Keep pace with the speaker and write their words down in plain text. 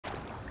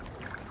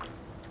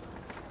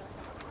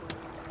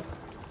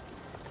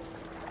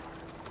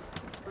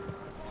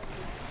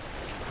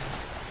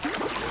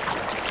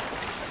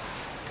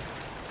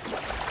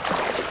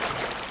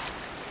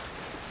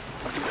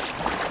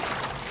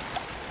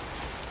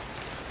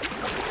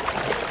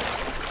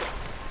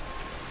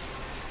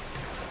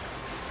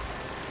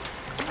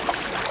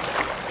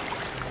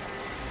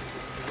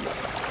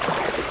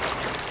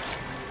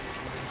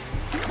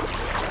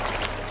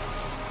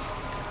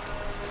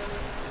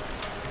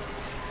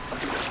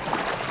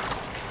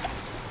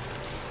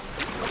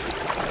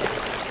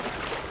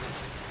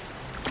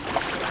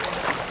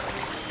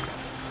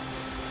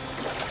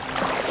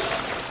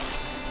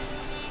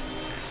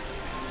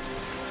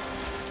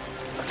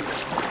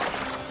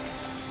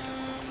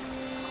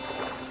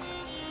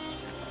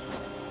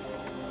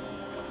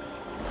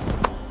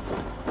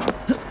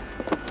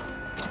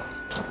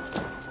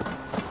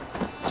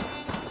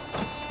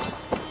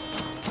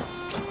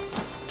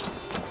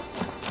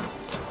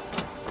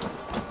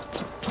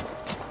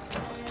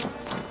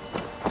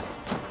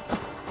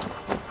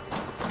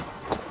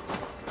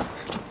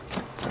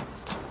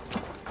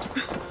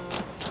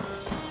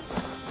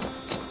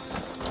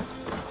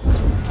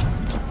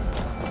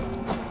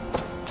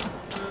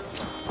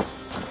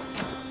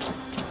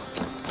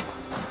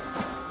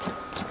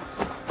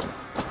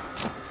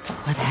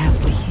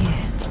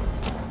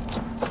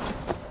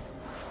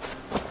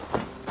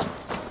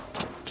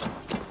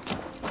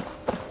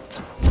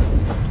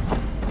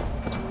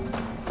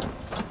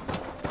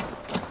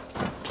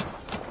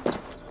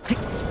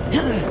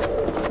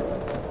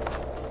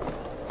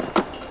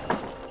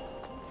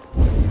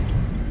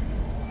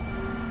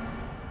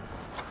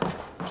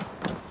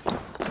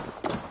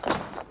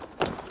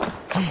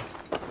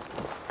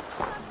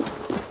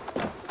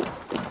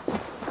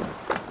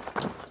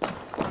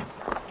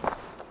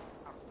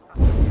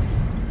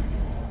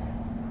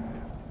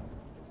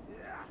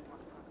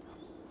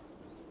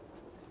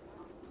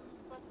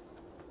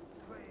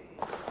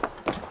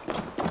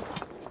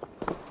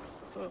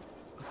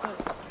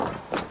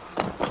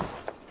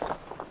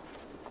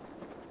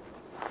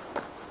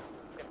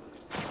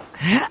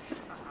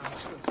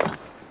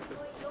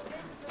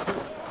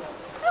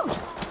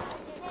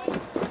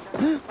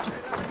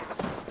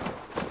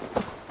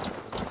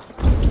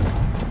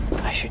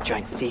I should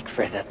join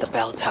Siegfried at the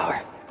bell tower.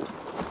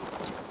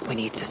 We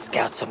need to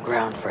scout some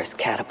ground for his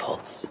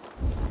catapults.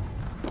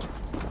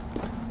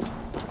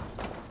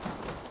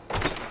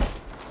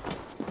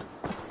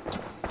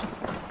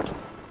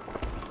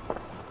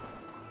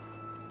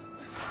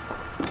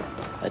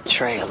 A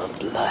trail of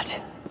blood.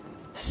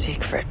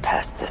 Siegfried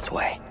passed this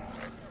way.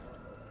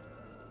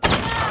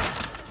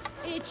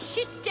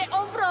 Shite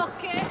om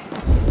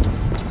rocket!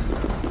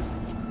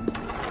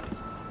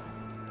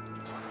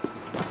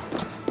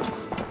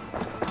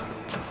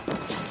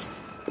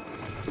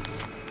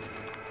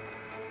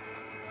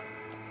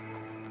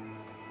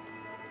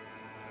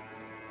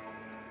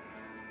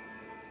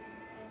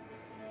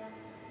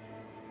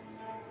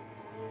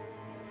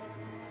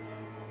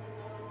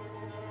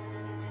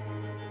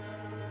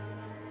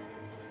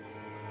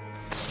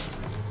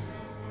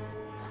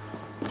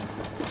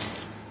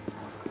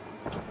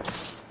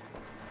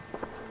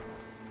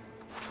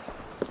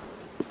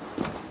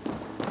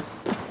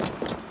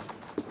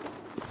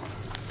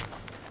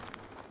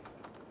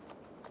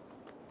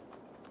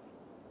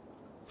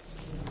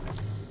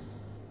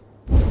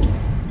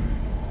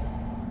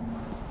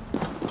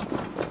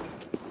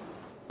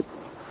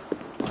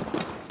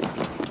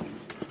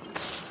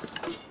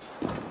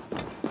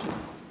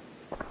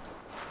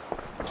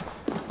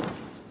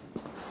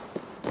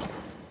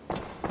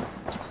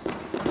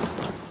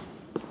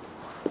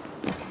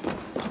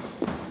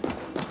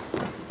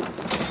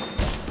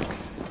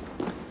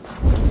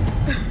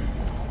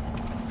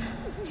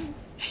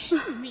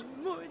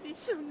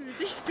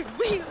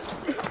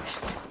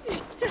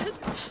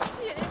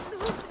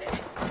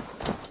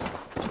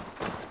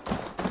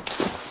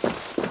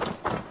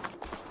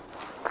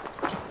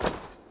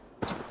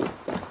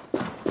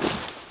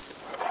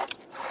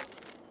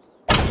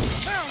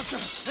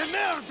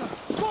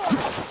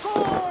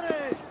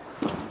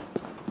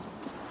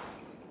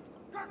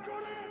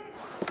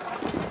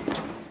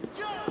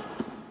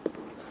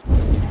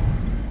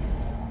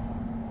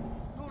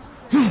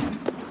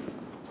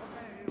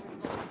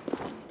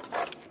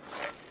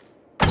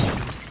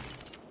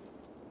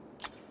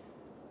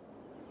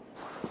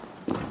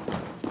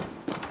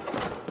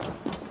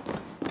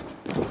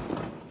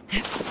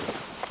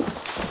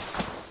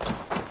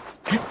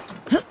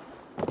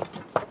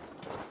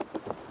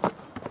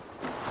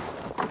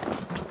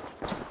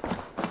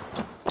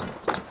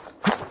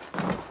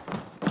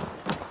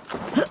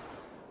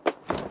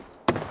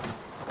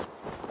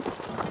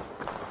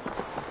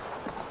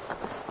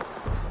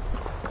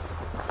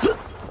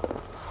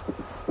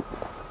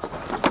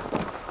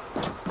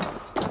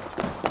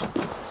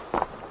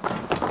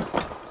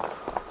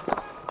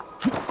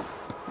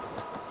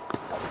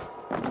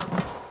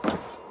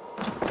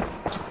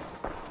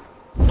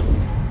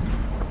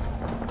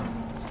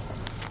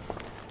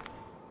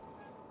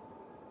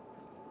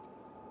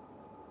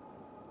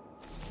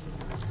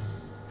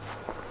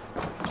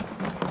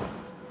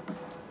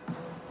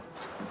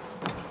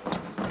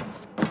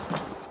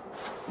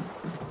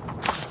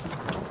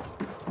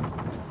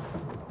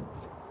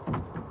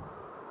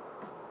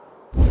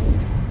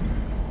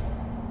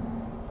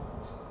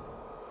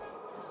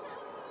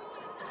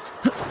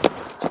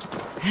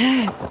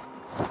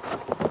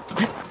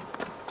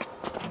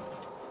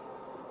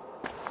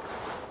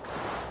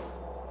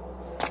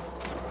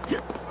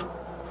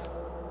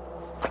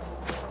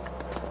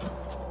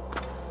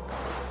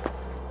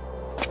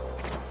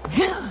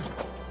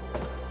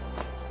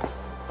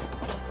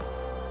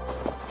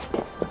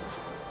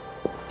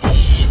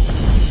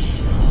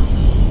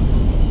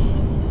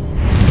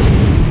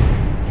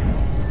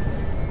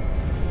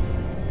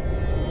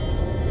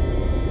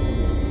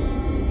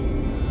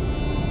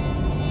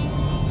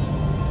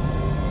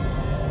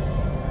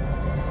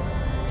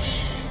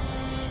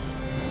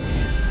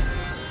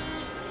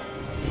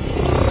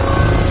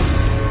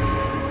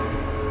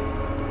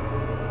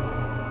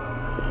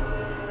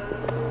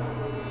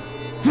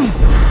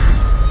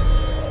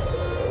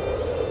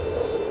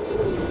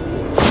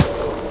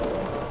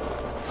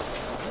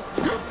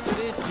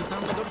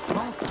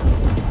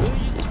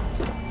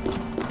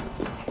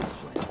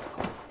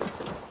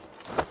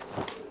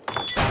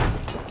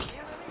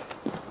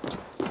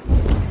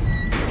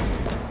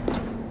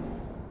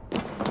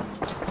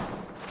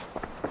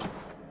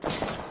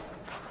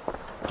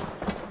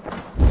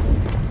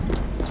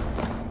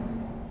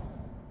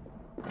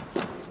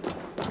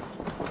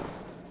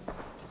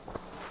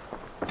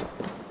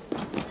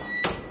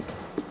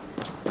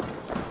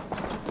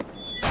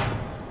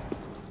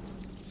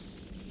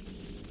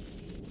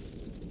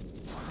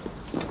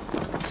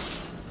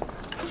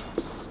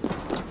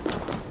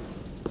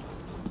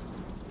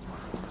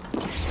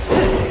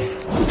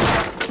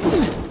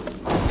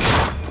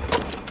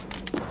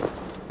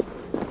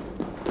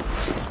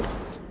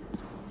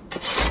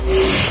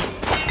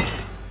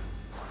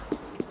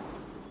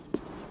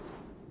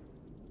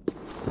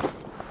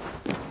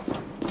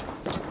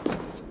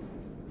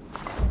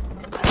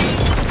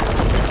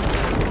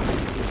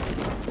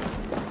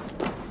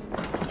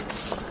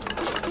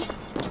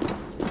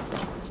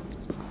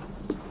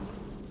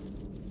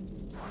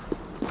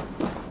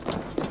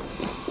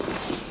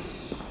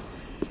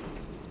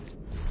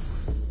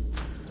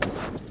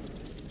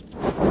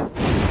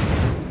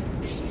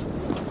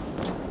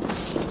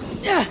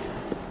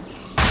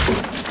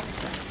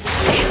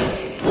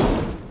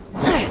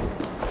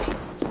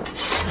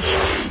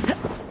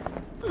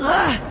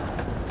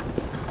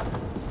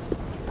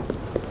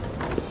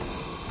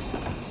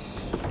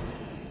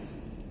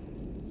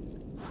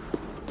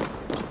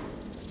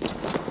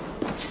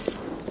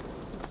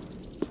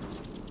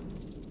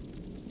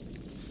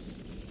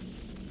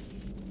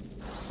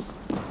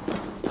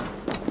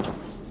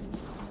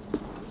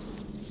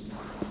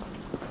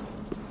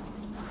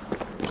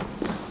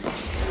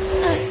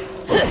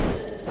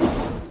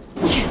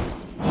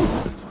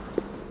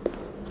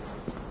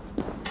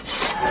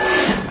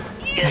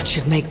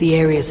 make the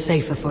area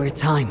safer for a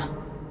time.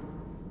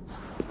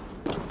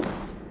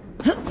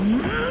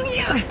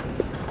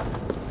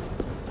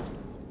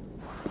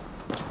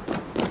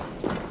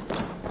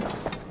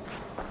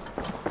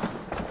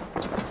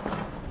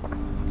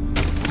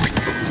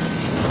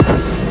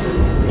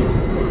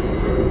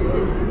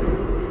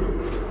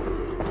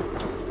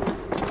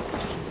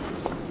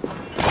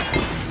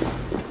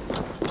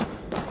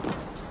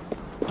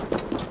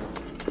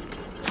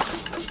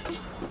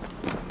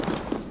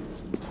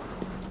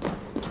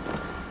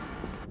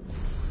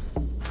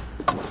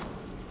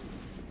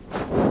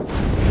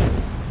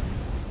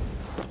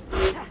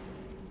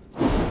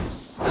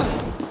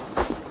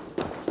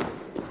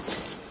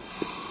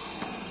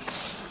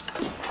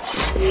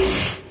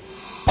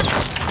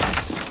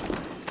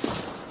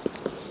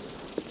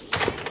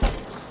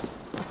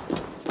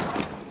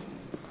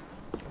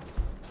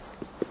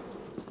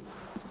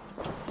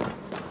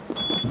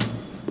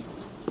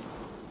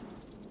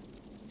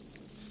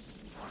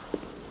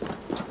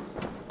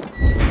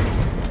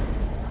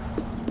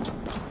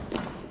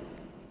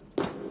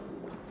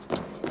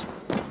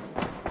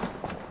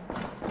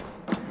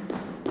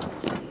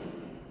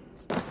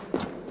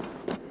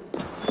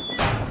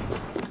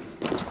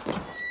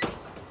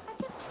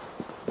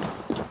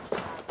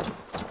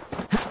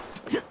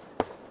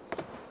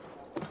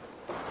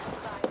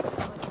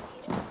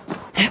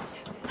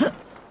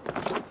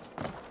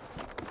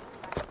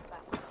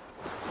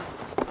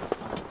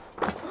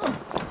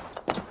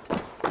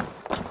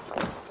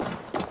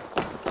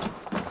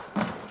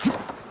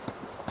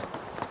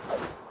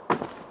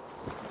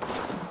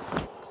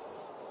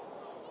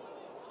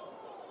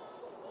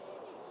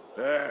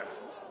 There.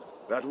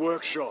 That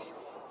workshop.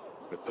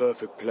 The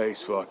perfect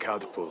place for our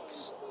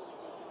catapults.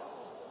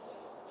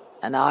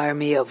 An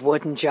army of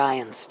wooden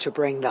giants to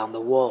bring down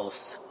the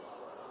walls.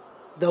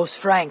 Those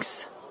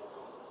Franks,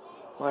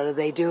 what are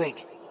they doing?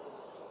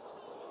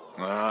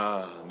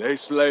 Ah, they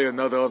slay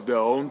another of their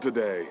own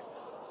today.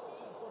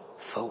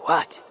 For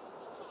what?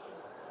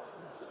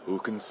 Who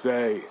can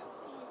say?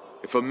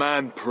 If a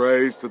man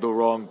prays to the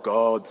wrong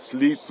god,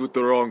 sleeps with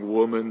the wrong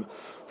woman,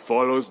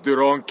 follows the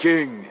wrong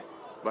king,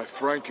 by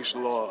Frankish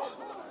law,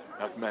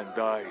 that man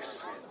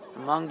dies.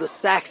 Among the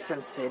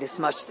Saxons, it is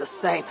much the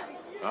same.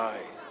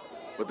 Aye,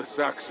 but the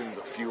Saxons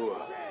are fewer.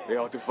 They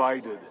are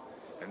divided,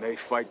 and they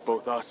fight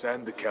both us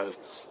and the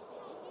Celts.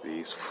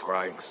 These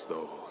Franks,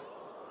 though,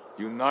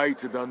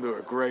 united under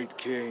a great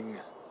king.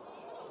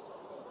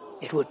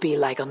 It would be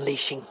like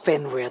unleashing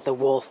Fenrir the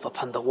Wolf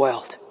upon the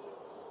world.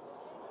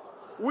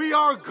 We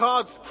are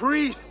God's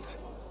priests,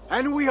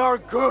 and we are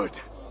good.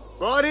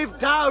 But if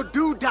thou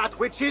do that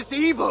which is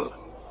evil,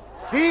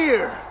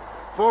 fear,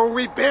 for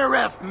we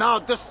beareth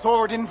not the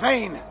sword in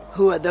vain.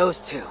 Who are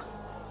those two?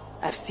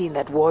 I've seen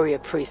that warrior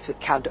priest with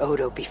Count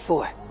Odo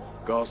before.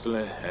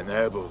 Gosselin and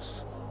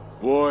Ebels,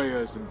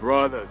 warriors and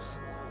brothers.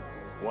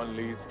 One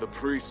leads the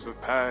priests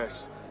of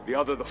past, the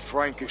other the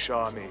Frankish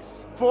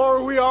armies.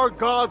 For we are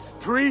God's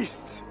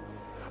priests,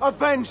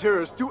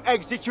 avengers to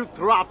execute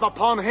wrath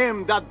upon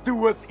him that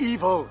doeth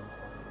evil.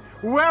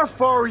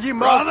 Wherefore ye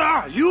must—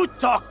 Brother, you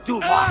talk too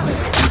much!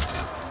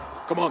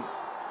 Come on,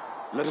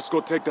 let us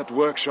go take that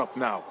workshop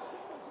now.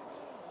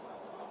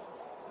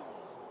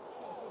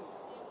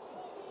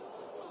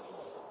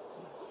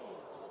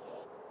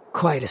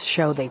 Quite a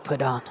show they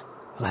put on.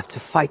 We'll have to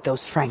fight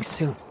those Franks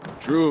soon.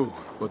 True,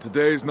 but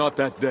today's not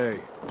that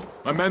day.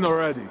 My men are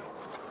ready.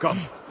 Come,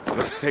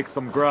 let's take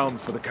some ground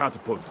for the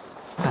catapults.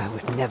 I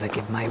would never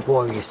give my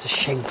warriors a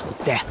shameful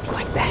death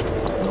like that.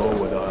 Nor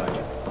would I.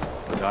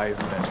 But I've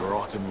met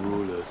rotten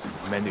rulers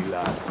in many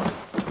lands.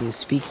 You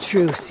speak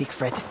true,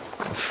 Siegfried.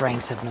 The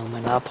Franks have no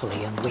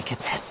monopoly on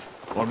wickedness.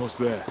 Almost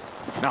there.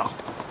 Now,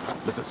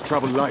 let us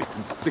travel light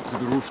and stick to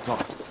the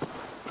rooftops.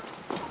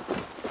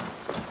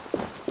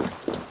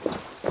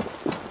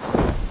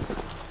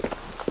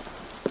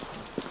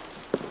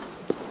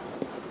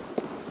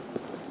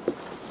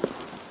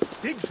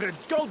 Siegfried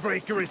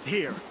Skullbreaker is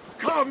here!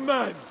 Come,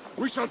 men!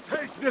 We shall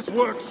take this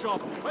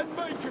workshop and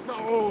make it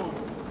our own!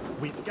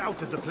 We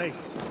scouted the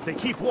place. They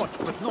keep watch,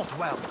 but not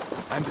well.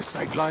 And the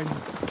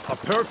sightlines? A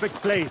perfect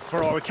place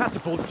for our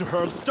catapults to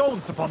hurl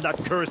stones upon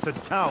that cursed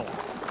town.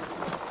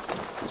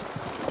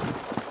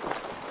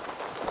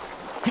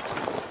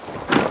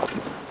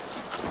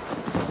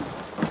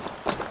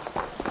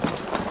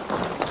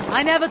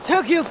 I never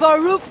took you for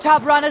a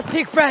rooftop runner,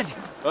 Siegfried!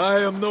 I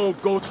am no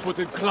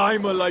goat-footed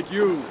climber like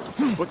you,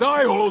 but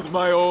I hold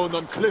my own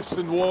on cliffs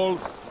and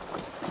walls.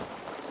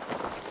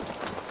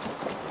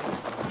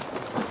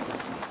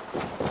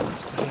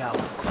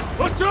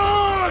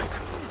 Attack!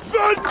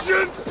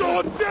 Vengeance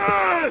or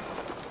death!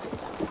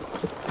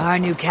 Our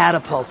new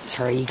catapults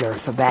are eager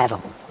for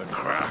battle. The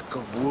crack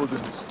of wood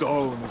and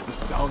stone is the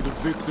sound of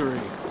victory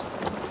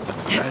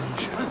and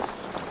vengeance.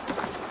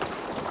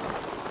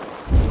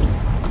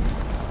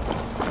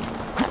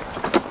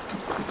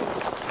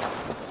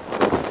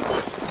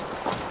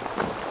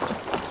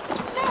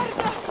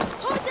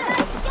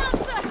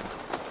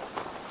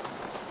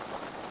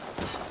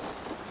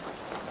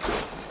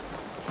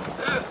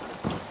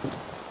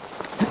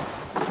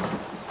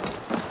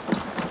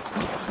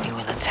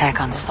 attack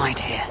on sight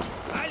here.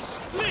 I'll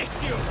split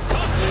you!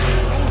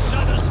 Those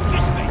others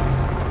fistmate!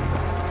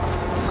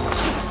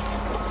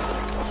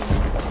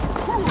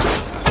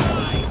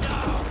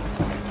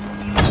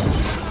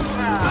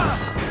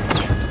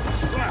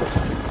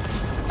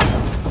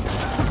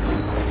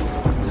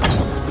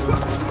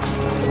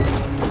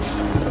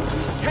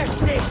 Catch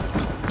this!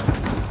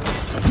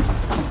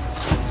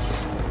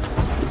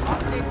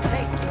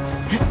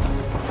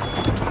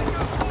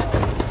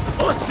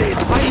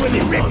 I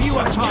will rip you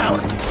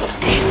apart!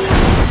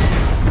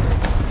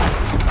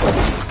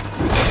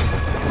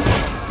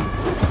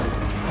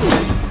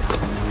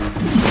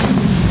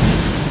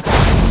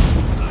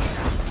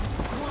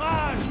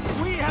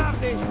 We have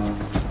this!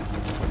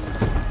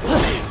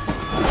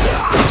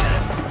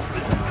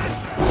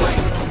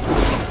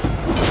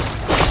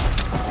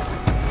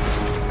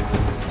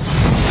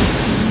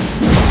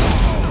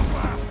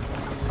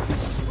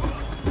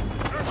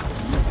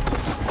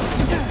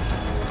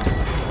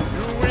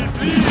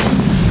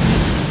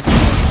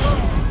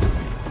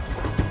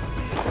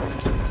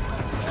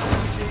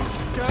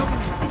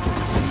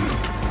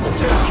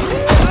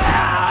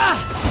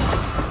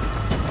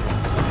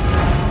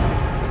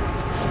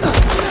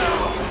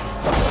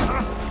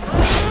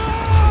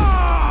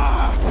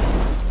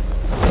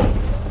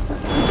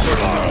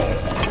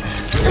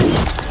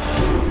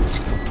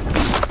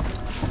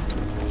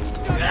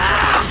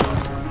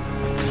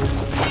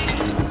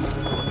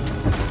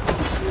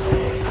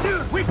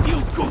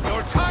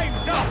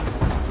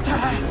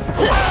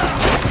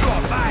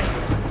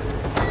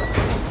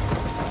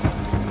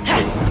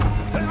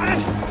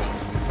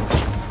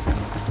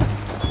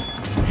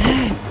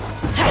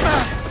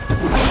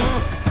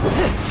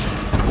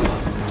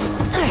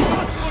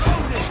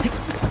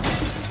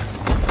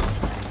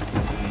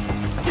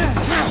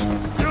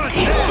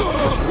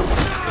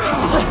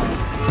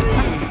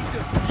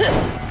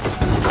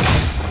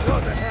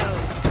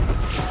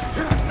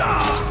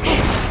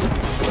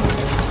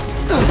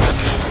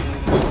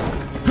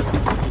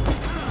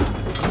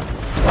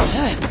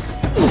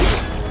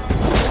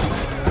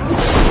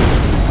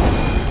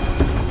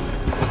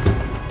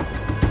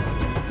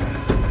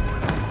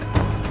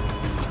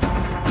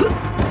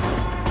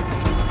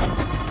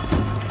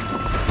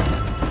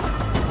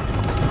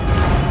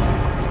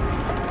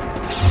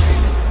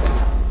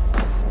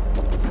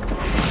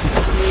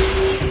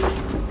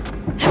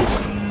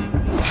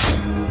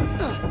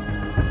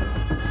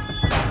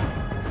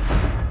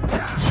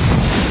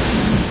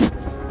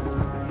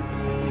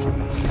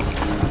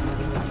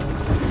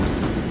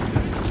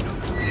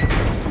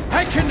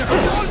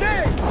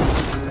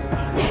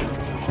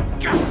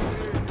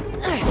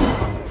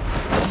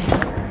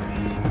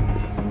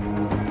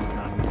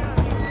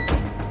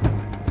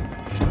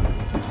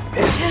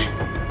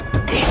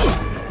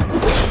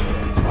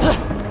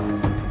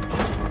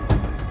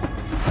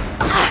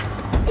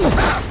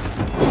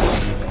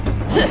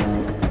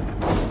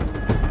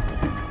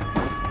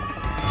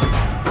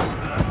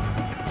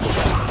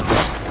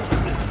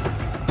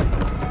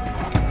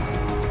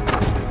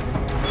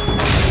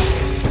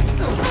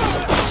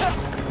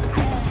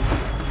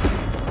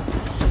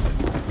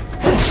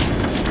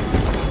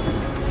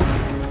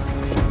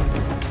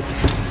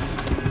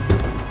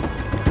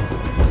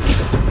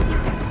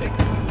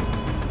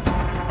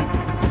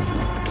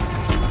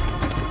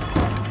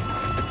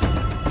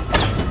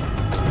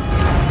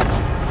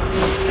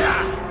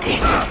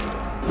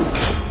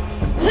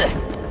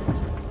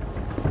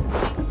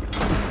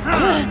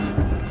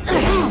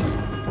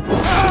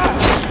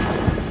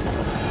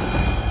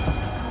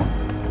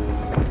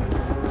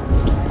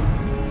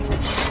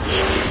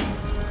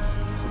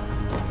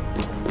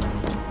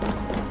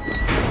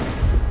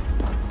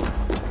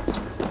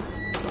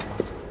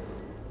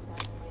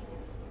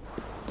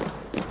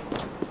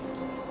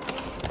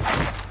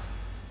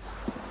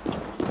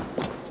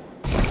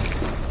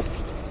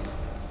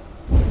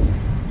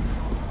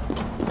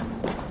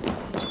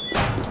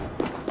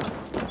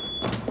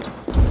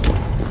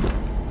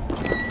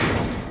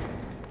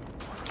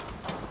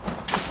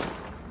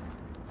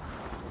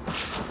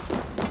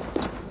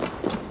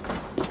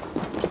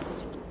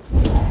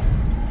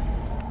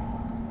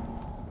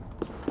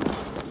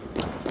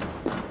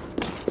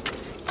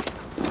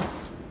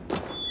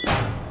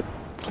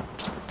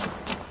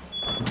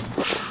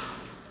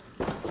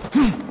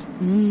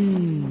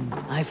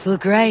 I feel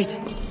great.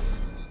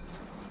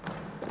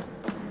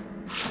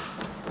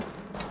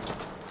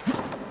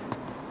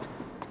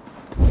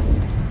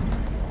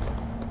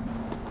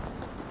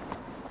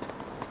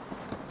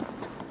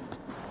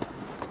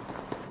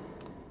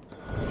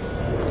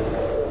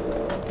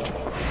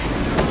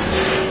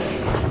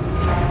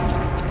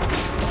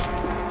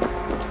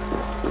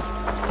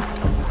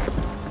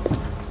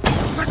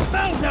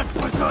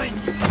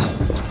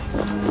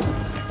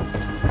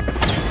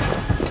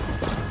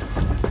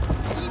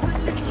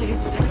 Even little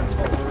hits take a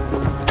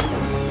toll.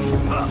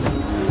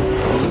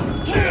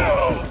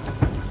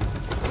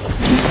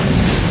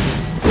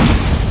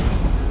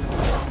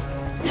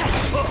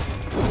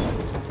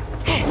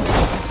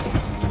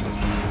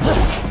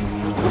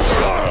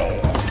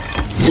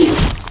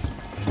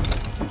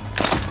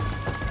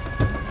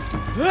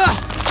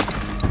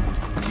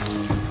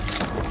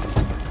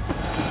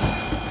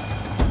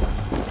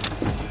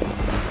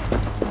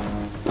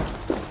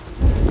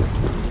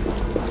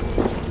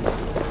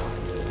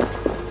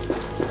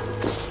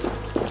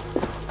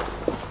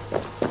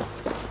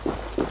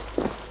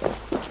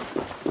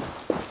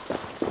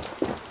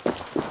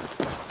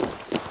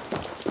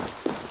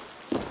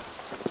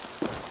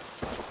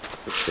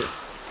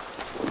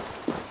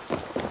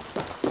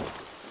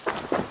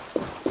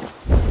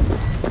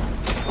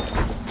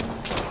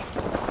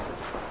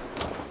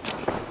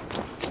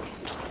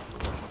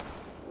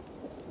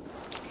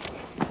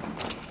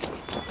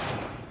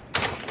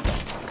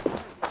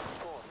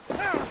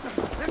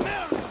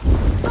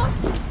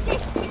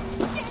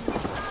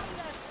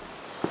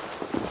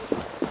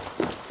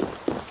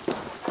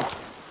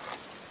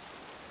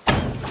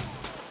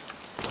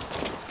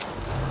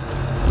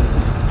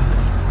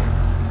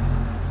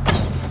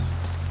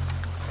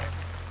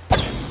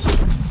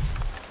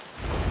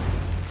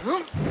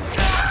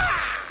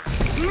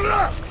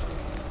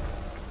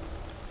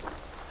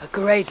 A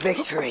great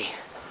victory.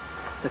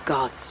 The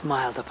gods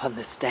smiled upon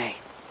this day.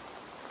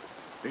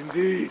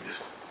 Indeed.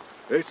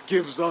 This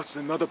gives us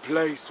another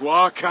place where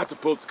our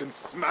catapults can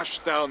smash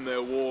down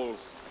their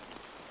walls.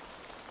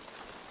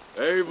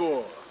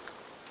 Eivor,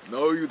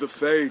 know you the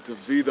fate of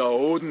Vidar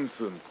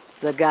Odinson?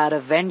 The god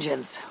of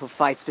vengeance, who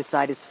fights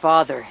beside his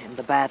father in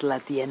the battle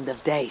at the end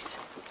of days.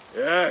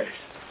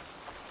 Yes.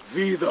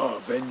 Vidar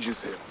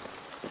avenges him.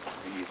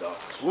 Vidar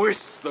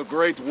twists the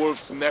great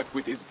wolf's neck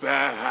with his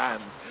bare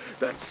hands,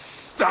 then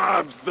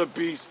stabs the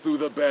beast through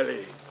the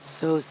belly.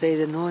 So say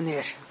the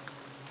Nornir.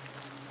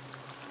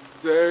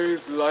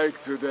 Days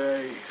like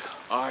today,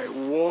 I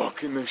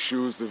walk in the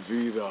shoes of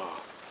Vidar,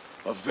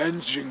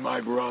 avenging my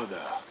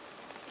brother.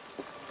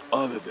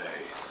 Other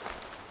days,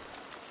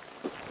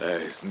 there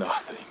is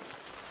nothing.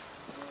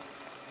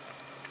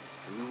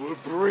 We will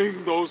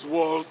bring those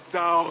walls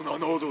down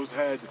on Odo's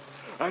head,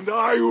 and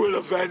I will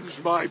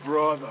avenge my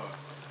brother.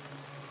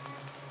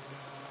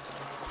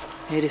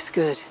 It is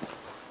good.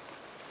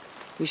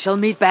 We shall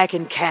meet back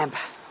in camp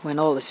when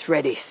all is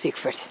ready,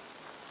 Siegfried.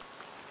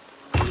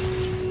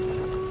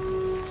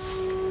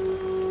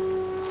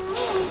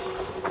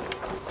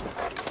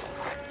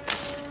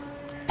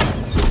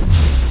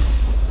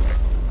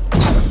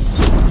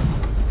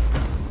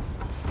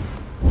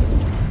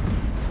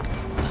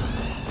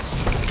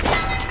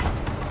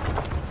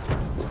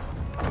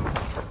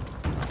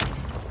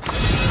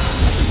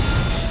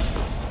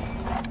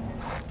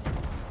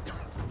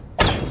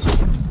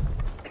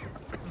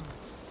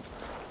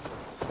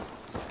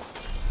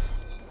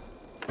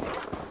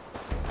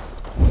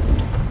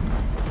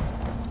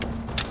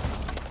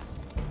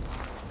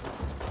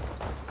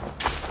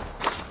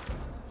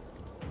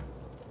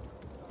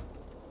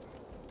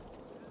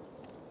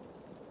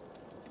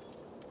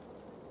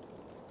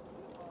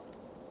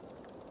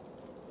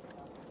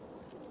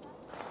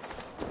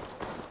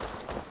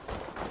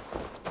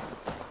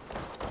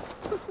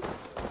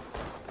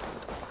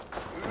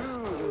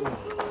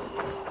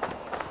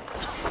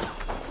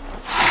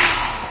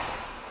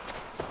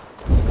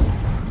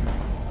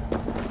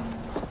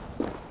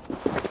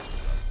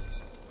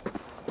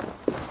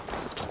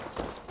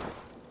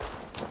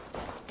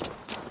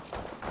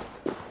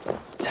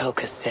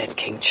 Toka said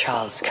King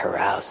Charles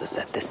carouses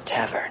at this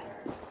tavern.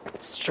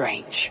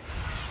 Strange.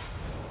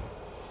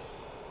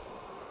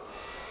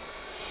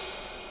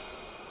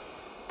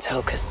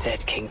 Toka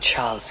said King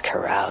Charles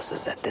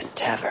carouses at this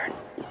tavern.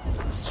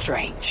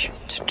 Strange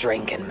to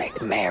drink and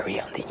make merry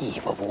on the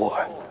eve of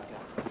war.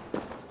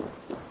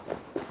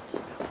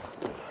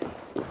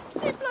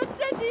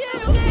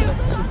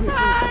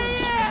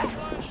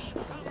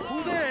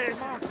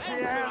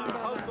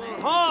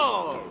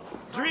 All!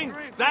 Drink,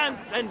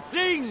 dance, and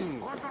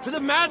sing to the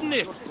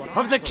madness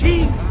of the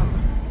king!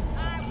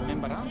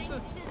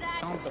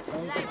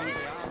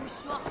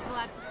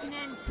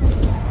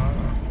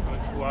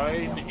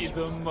 Wine is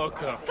a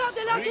mocker.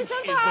 Drink is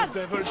the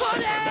devil's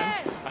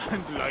sacrament,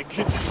 and like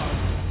it.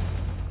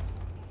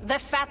 The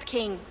Fat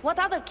King. What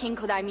other king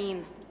could I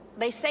mean?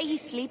 They say he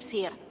sleeps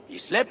here. He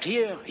slept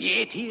here, he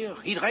ate here,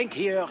 he drank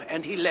here,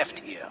 and he left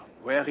here.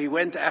 Where he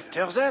went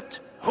after that,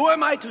 who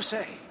am I to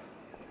say?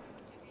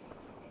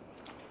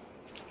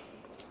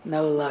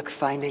 No luck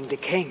finding the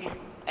king.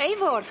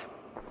 Eivor!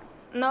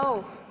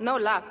 No, no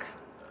luck.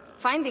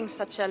 Finding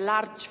such a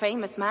large,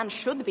 famous man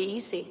should be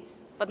easy,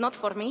 but not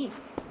for me.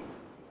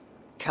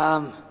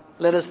 Come,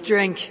 let us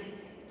drink.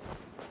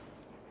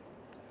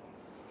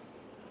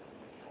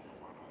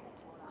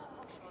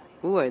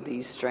 Who are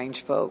these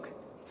strange folk?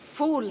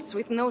 Fools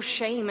with no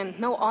shame and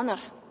no honor.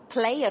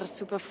 Players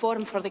who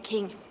perform for the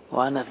king.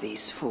 One of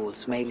these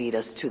fools may lead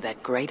us to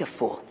that greater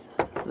fool,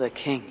 the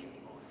king.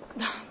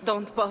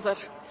 Don't bother.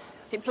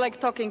 It's like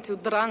talking to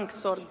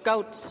drunks or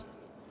goats.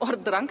 Or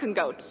drunken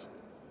goats.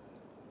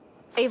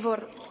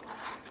 Eivor,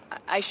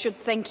 I should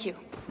thank you.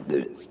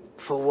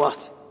 For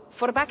what?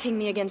 For backing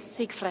me against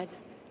Siegfried.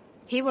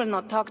 He will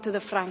not talk to the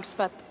Franks,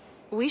 but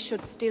we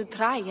should still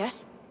try,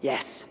 yes?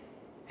 Yes.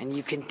 And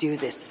you can do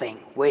this thing,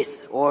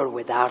 with or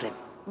without him.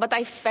 But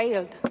I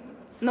failed.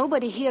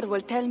 Nobody here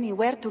will tell me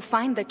where to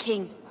find the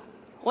king.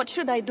 What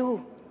should I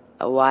do?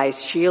 A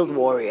wise shield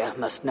warrior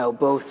must know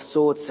both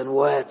swords and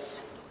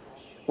words.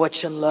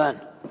 Watch and learn.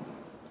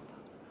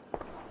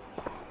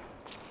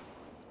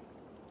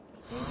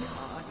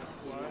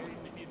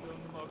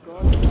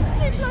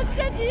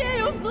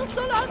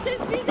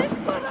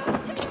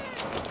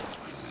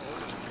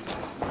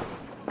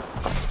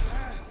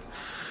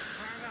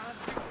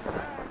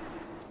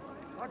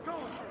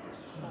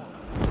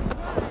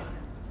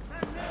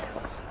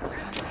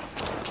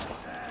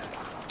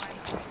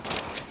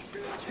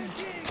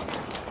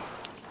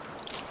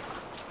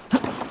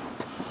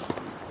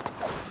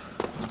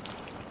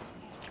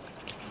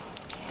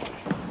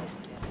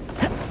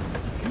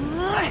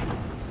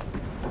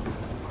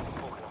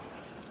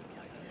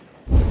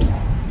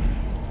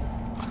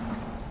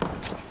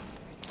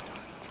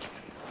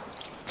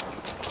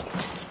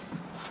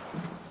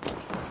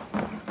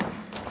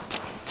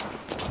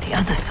 The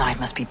other side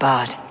must be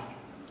barred.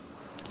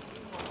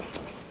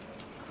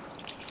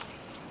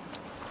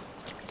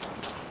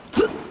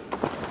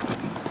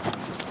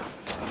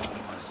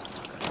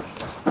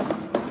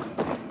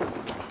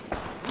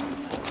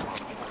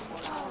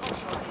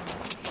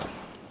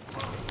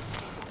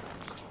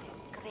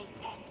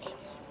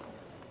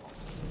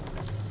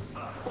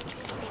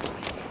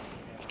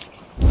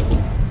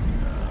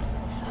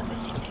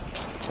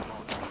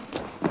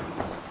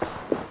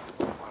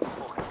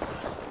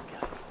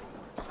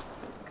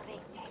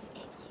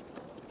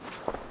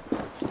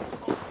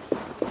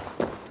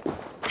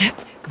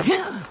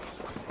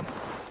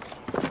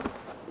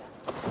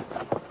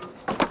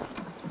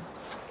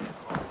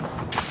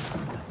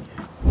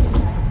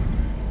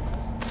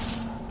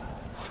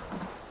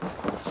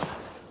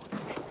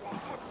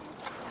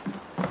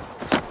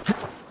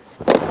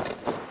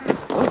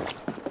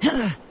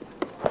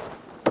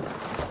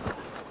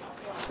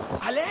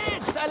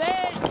 Allez,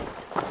 allez!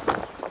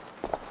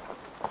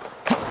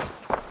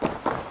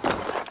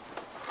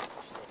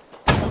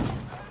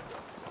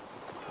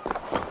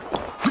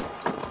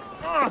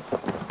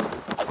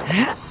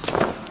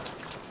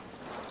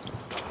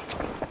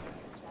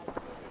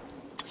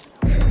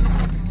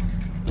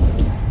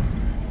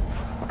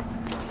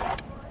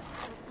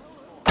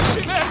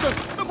 Merde!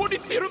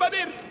 Munitie rüber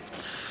dir!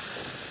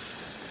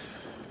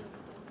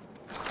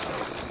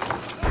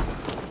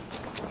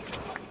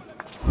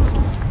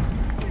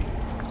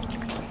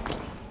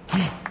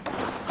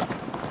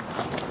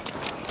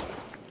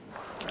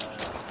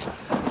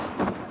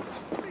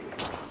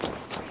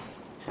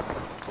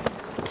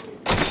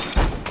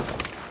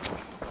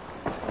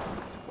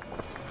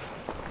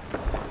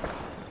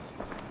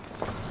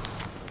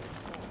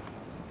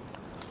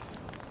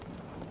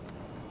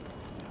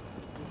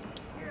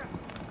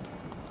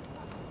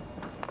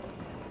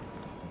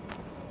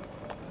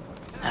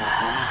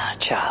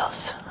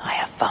 Charles, I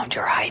have found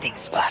your hiding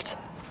spot.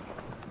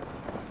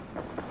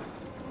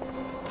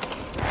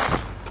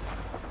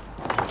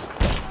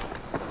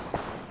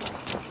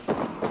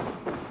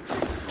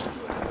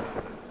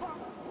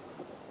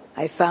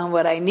 I found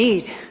what I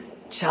need.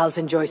 Charles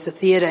enjoys the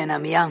theater in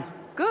Amiens.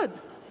 Good.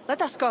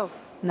 Let us go.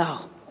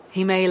 No,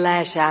 he may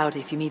lash out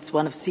if he meets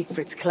one of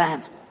Siegfried's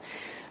clan.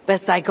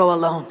 Best I go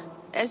alone.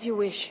 As you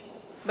wish.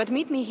 But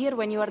meet me here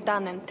when you are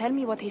done and tell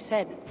me what he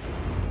said.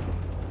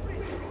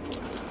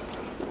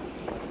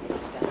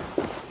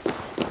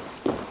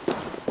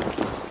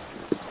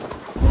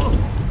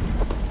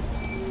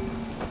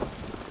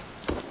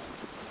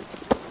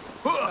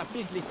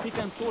 Les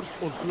defensors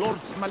of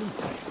Lords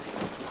Malicis.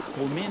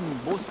 Omen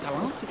vos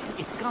talent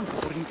et cant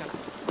brincat.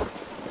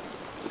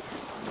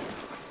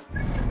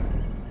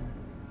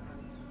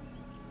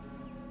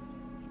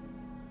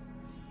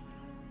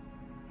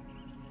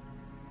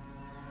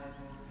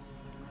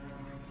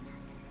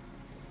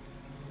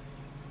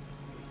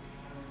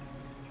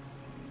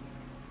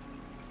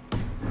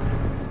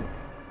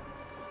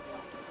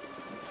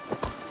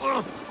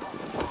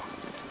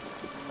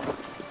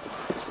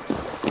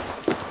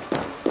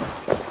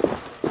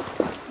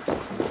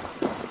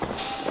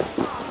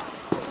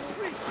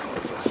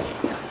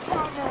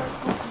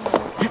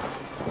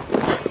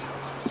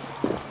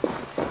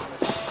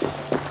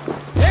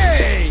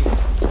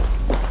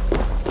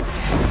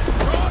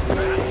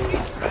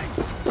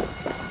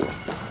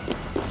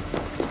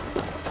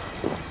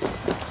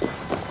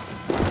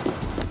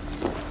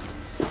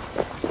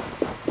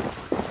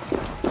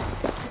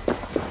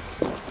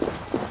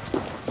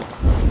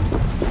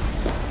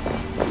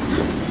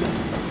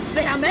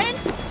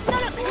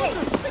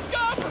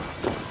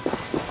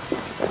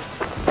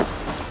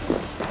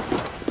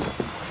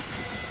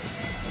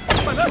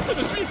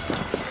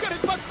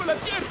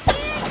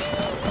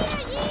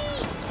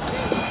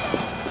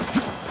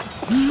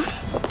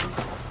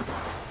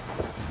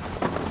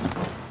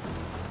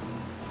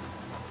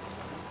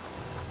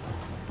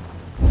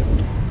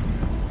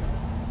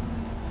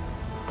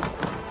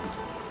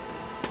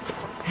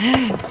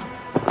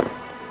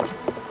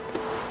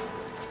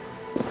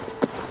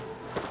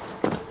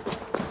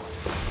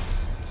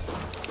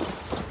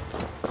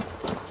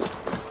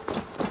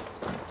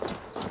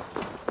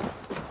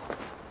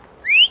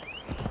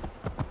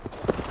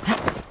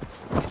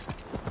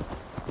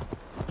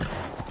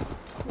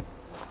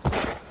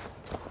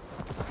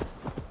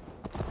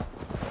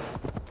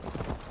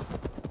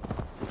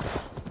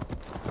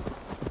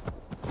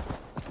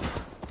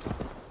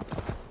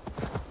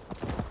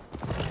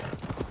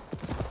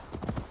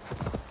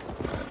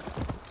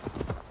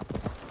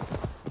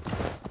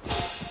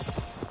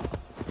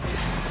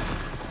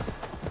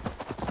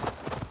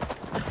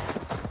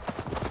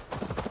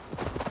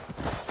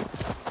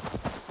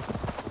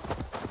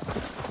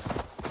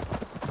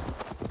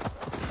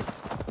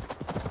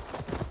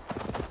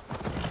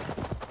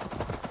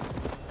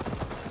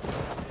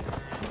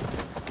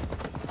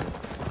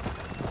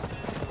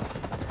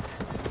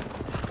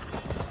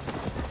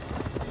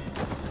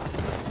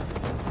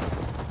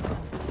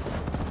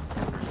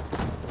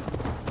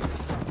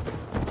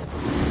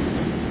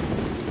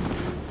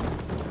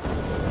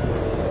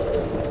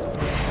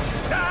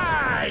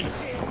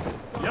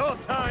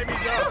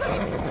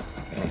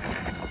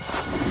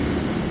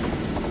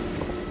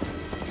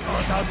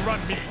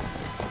 outrun me.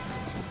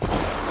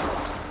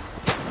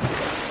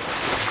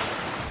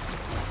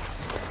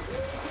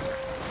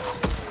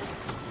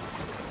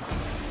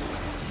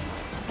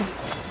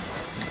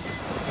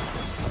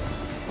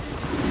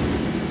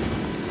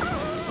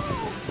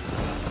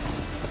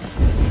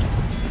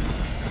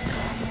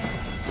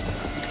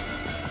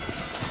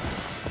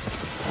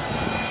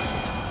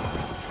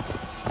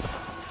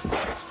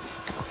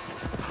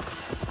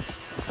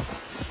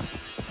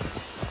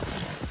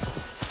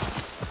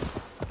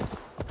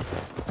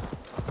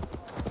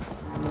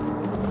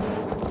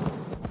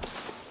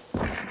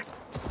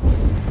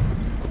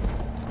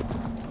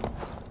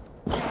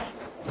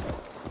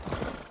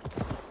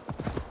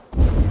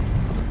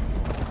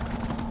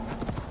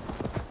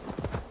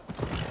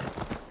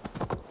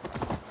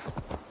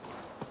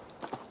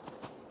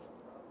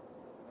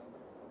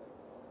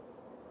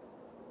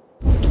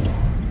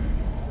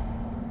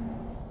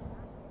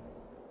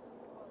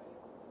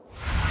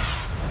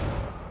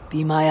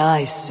 Be my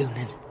eyes,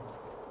 Sunan.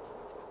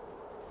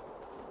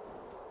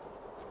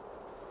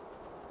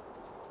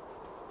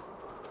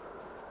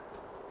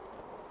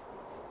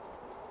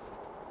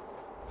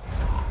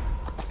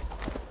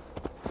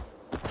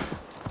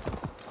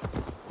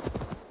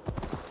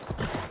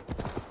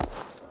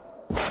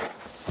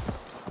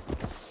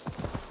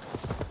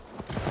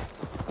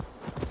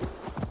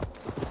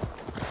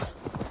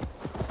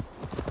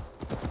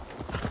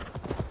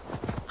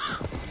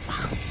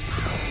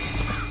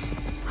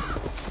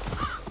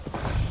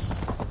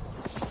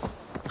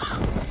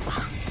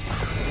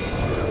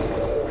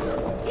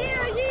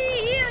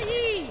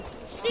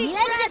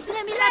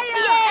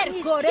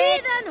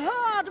 Heathen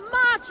horde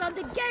march on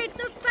the gates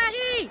of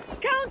Paris!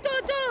 Count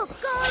aux deux!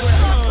 Call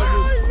for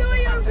all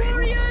loyal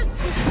warriors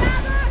to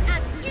gather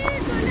at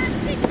l'île de la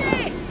Cité!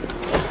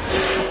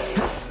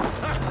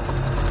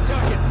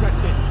 Target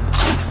practice.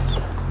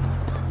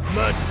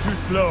 Much too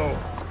slow.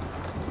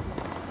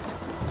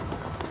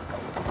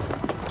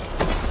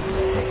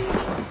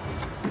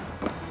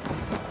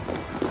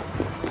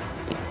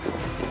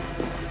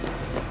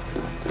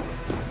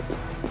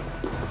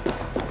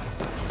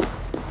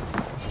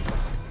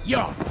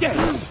 You're dead!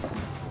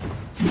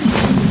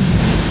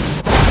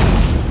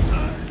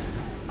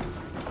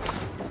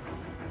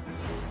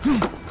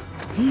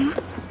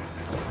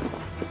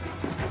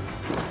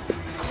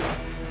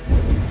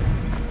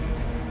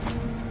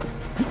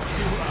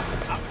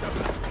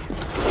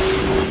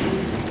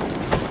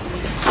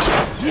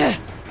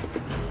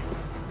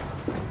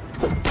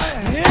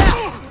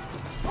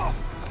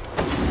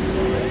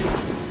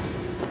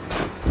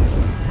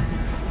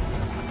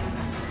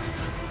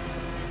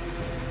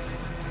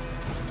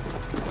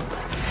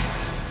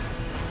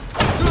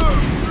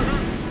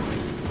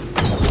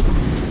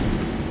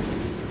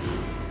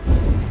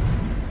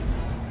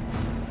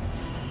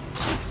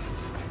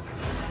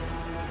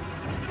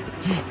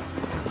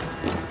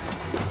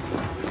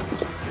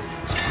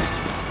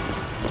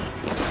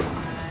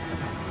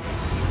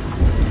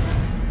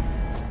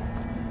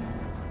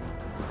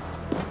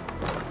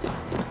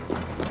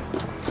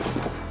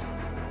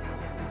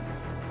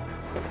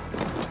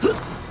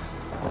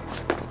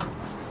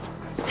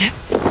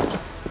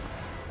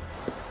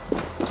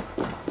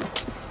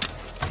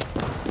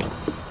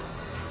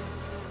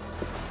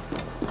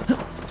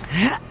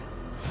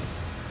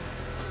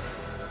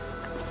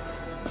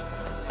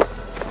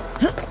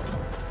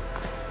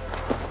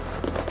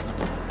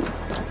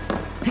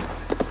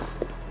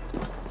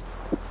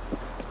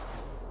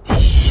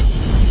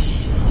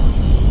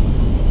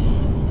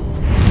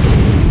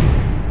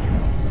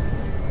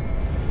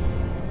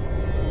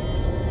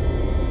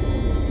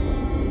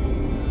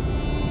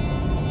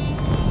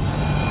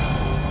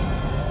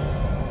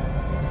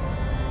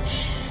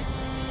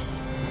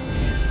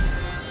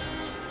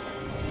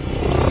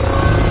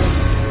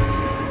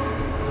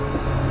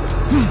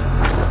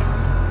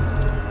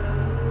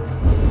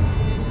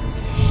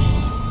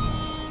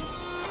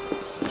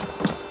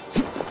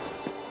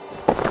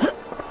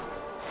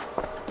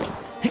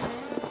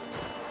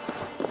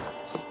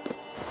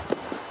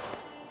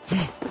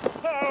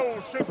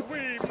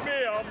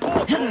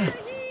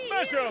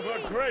 Measure the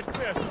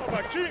greatness of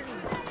a king!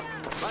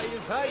 By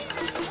his height,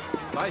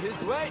 by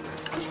his weight,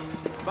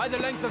 by the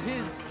length of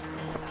his...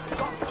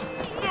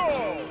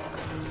 No!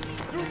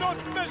 Do not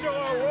measure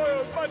our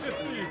royal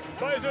majesty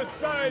by the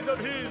size of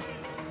his...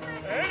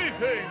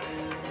 anything!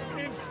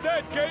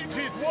 Instead, gauge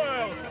his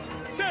words.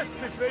 Test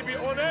if they be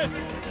honest,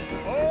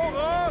 or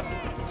a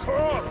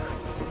crock!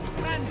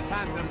 And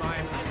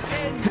pantomime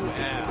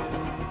anywhere.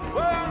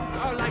 Words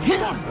are like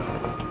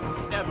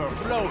water, never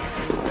flowing.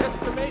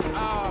 Estimate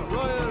our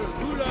royal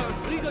ruler's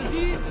legal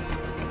deeds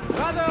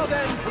rather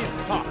than his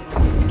talk.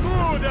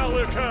 Good,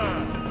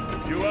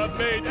 Alucard! You have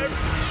made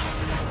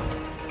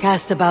every...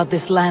 Cast about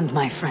this land,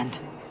 my friend.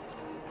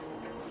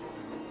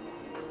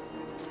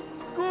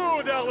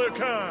 Good,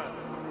 Alucard!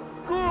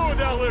 Good,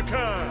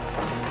 Alucard!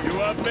 You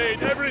have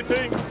made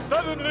everything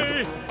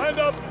suddenly and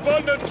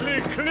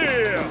abundantly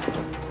clear!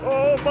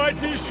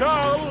 Almighty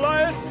Charles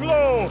lies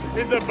slow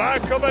in the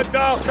back of a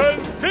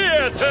darkened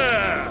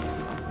theater!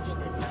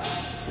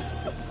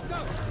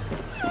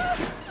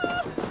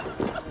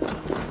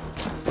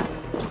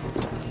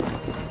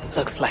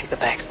 Looks like the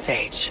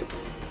backstage.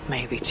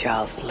 Maybe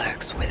Charles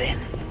lurks within.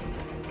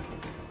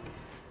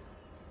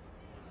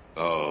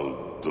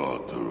 O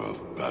daughter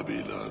of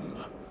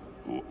Babylon,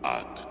 who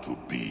ought to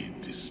be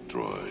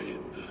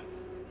destroyed,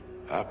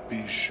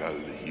 happy shall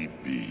he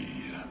be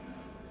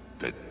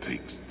that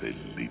takes the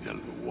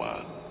little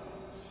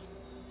ones.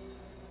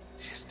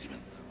 Yes, demon.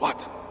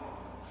 What?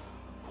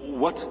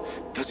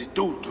 What does it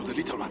do to the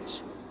little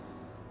ones?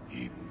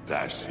 He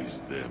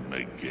dashes them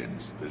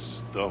against the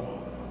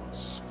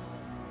stones.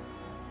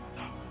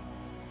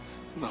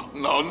 No.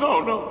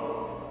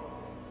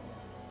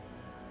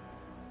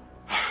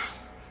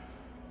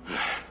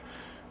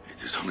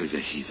 It is only the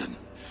heathen,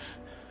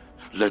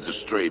 led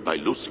astray by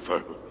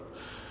Lucifer,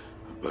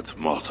 but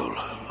mortal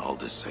all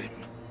the same.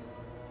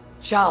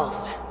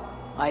 Charles,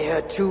 I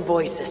heard two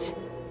voices.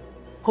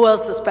 Who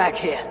else is back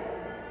here?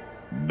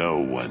 No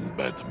one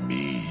but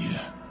me,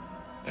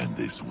 and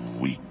this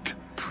weak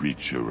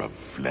creature of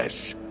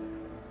flesh.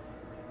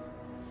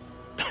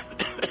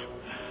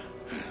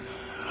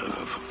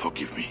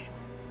 Forgive me.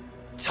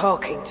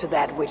 Talking to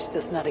that which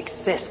does not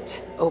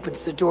exist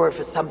opens the door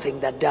for something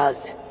that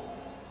does.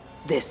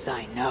 This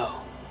I know.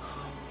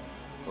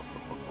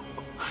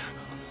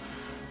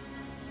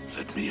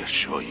 Let me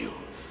assure you,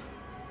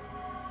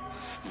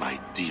 my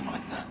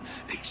demon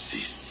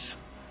exists.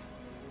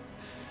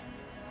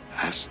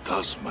 As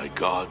does my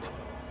god.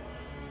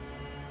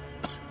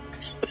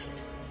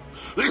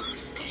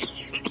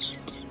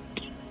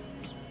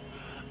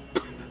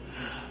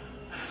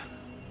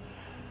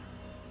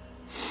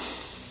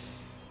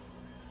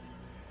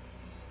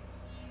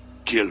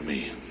 Kill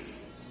me.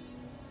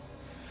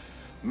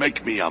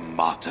 Make me a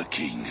martyr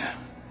king.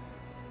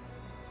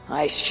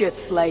 I should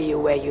slay you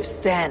where you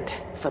stand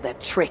for that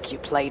trick you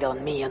played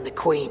on me and the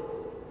Queen.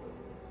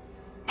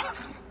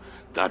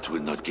 That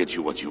will not get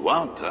you what you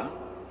want, huh?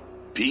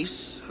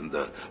 Peace and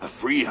a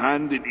free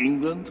hand in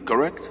England,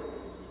 correct?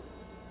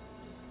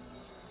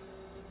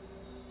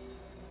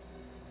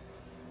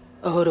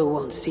 Odo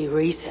won't see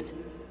reason.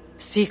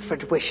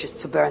 Siegfried wishes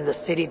to burn the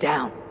city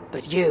down,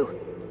 but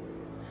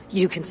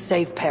you can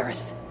save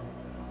Paris.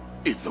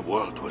 If the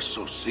world was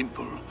so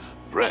simple,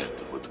 bread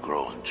would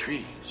grow on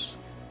trees.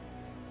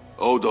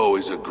 Odo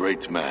is a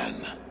great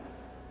man,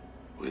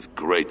 with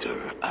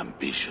greater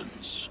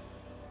ambitions.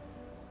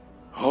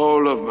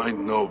 All of my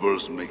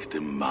nobles make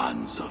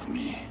demands of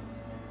me.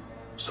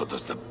 So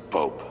does the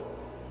Pope,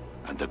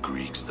 and the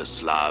Greeks, the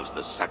Slavs,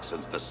 the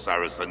Saxons, the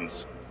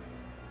Saracens.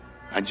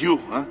 And you,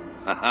 huh?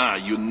 Haha,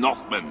 you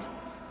Northmen.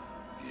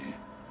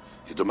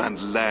 You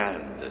demand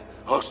land,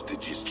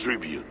 hostages,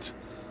 tribute.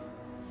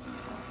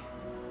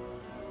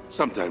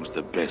 Sometimes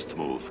the best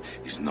move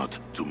is not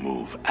to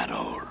move at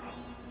all.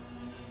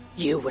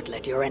 You would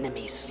let your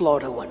enemies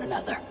slaughter one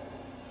another.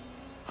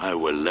 I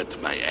will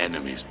let my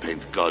enemies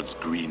paint God's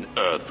green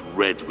earth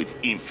red with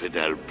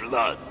infidel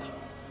blood.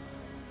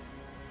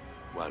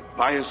 While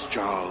pious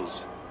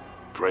Charles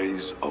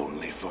prays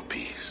only for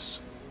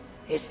peace.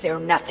 Is there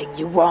nothing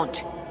you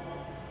want?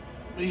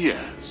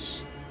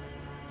 Yes.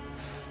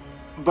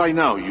 By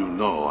now you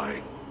know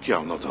I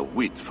care not a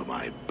whit for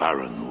my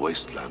barren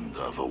wasteland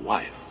of a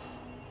wife.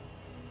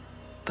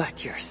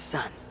 But your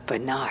son,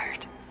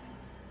 Bernard.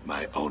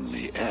 My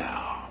only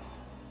heir.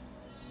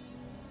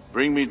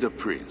 Bring me the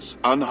prince,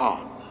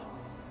 unharmed,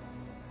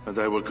 and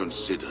I will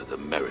consider the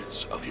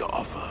merits of your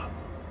offer.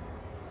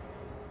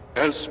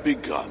 Else be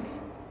gone.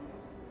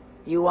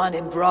 You want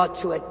him brought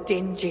to a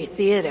dingy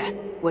theater,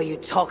 where you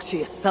talk to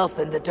yourself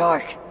in the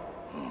dark?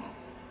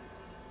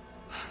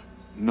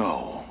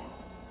 No.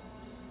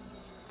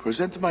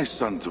 Present my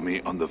son to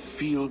me on the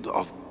field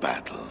of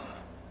battle,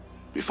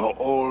 before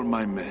all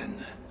my men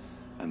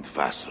and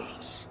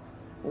vassals.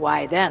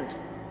 Why then?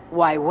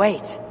 Why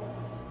wait?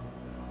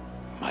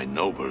 My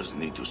nobles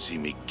need to see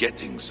me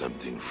getting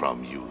something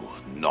from you,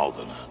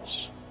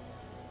 Northerners.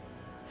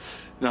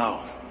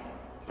 Now,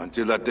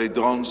 until that day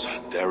dawns,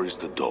 there is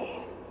the door.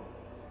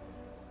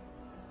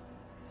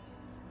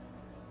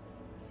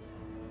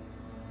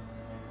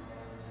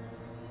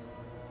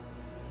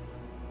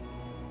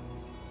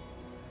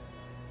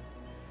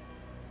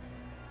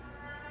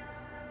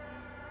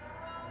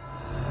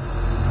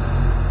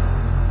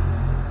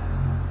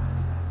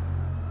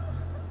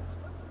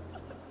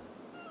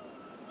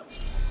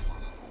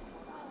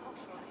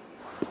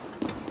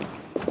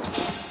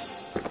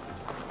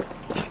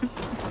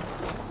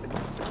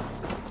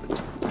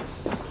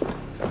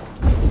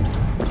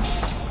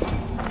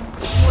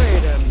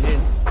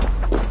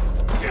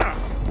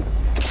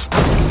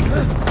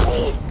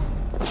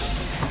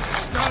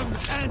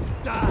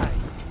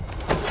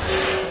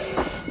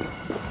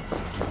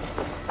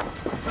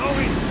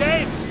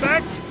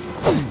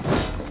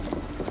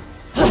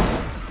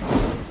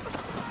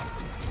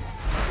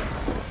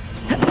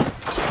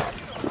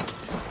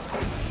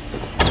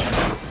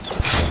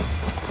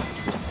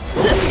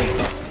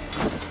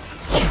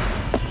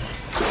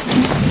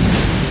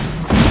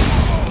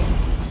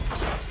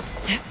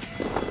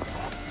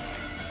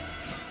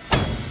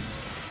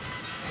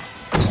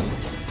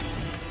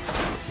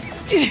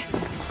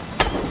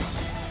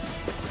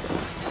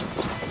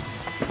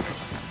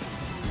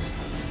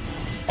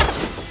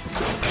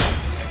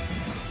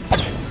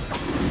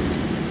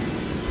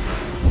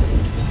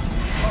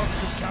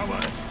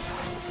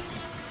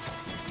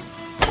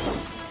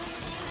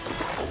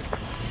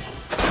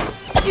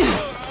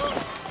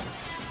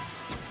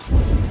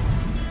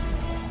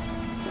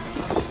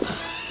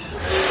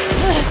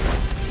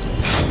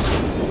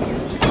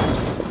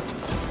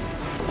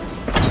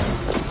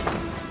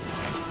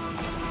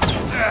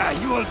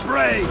 die, you will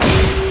brave!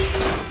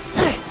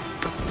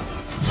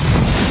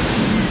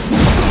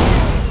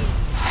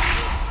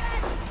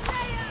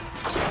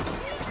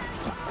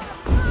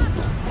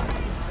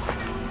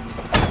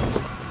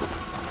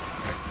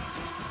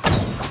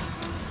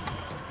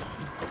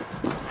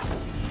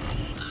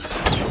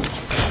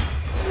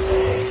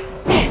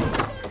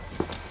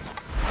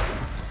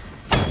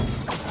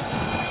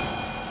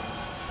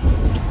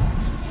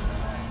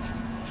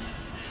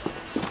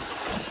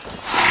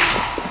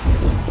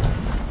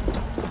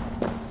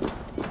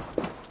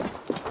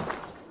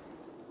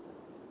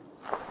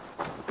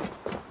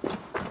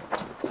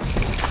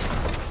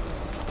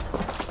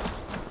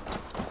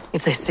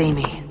 If they see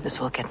me, this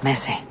will get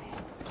messy.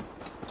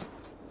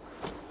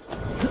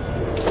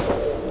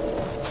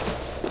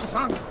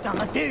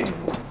 Sancta Deo!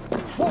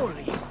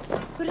 Holy!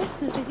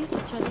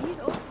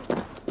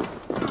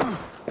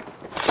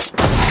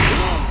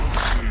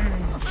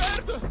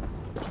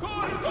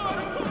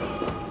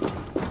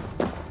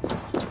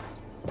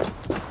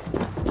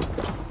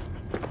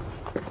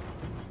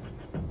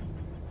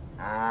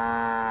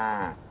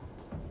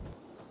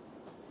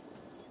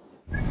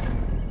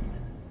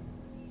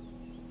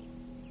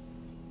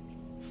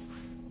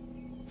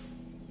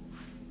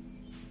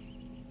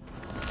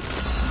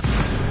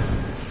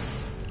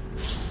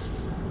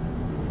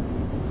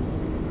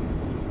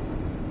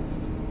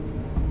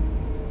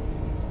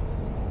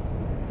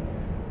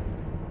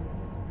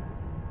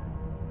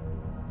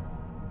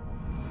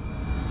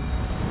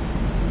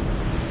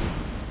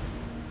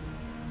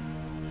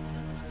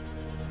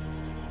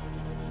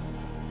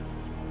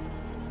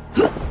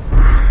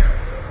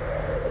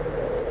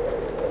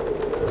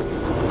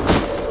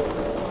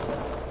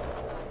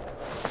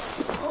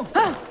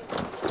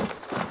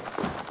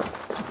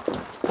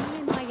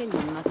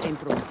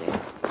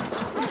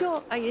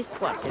 Ai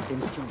espoir que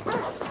atención.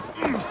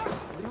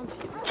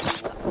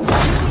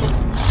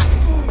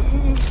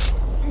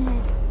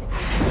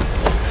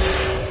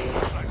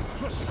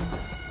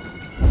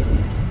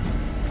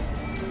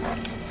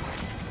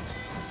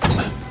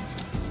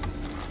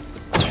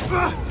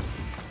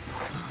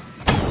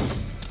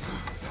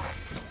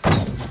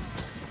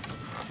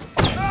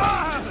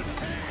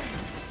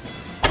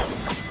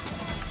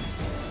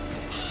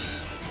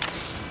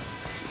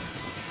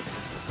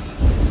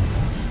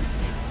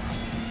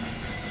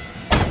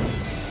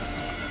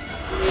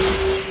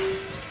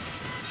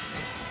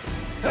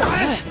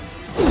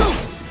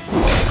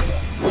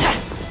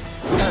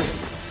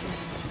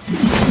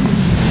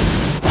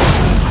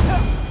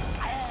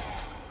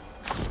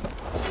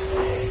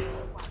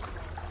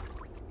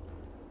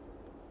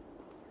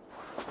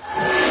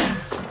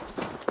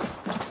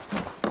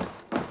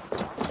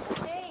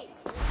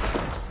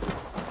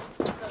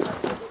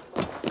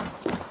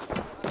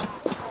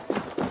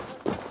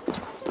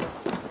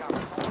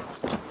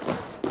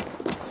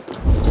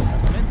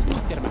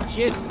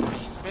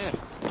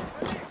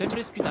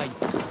 Sempre spidai.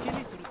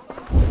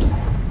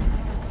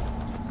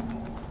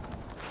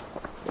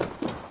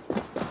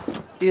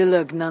 You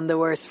look none the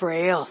worse for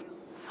ale.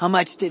 How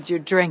much did you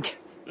drink?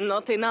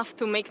 Not enough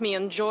to make me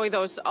enjoy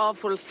those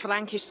awful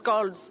Frankish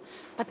skalds.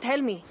 But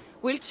tell me,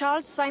 will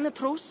Charles sign a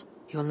truce?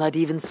 He will not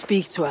even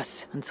speak to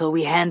us until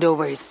we hand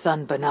over his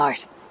son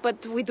Bernard.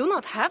 But we do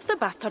not have the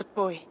bastard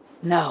boy.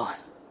 No,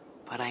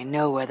 but I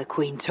know where the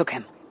Queen took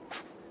him.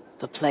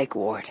 The Plague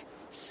Ward,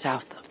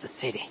 south of the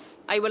city.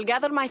 I will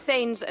gather my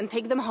thanes and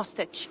take them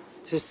hostage.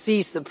 To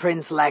seize the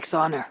prince lacks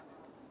honor.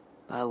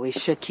 But we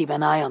should keep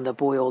an eye on the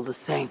boy all the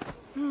same.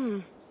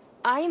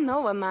 I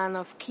know a man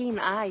of keen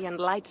eye and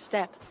light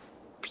step.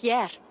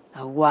 Pierre.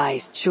 A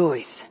wise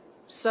choice.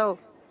 So,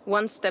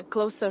 one step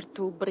closer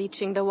to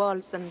breaching the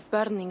walls and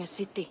burning a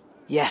city.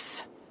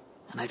 Yes,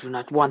 and I do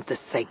not want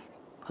this thing.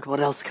 But what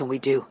else can we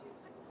do?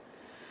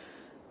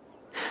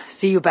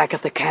 See you back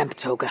at the camp,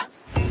 Toga.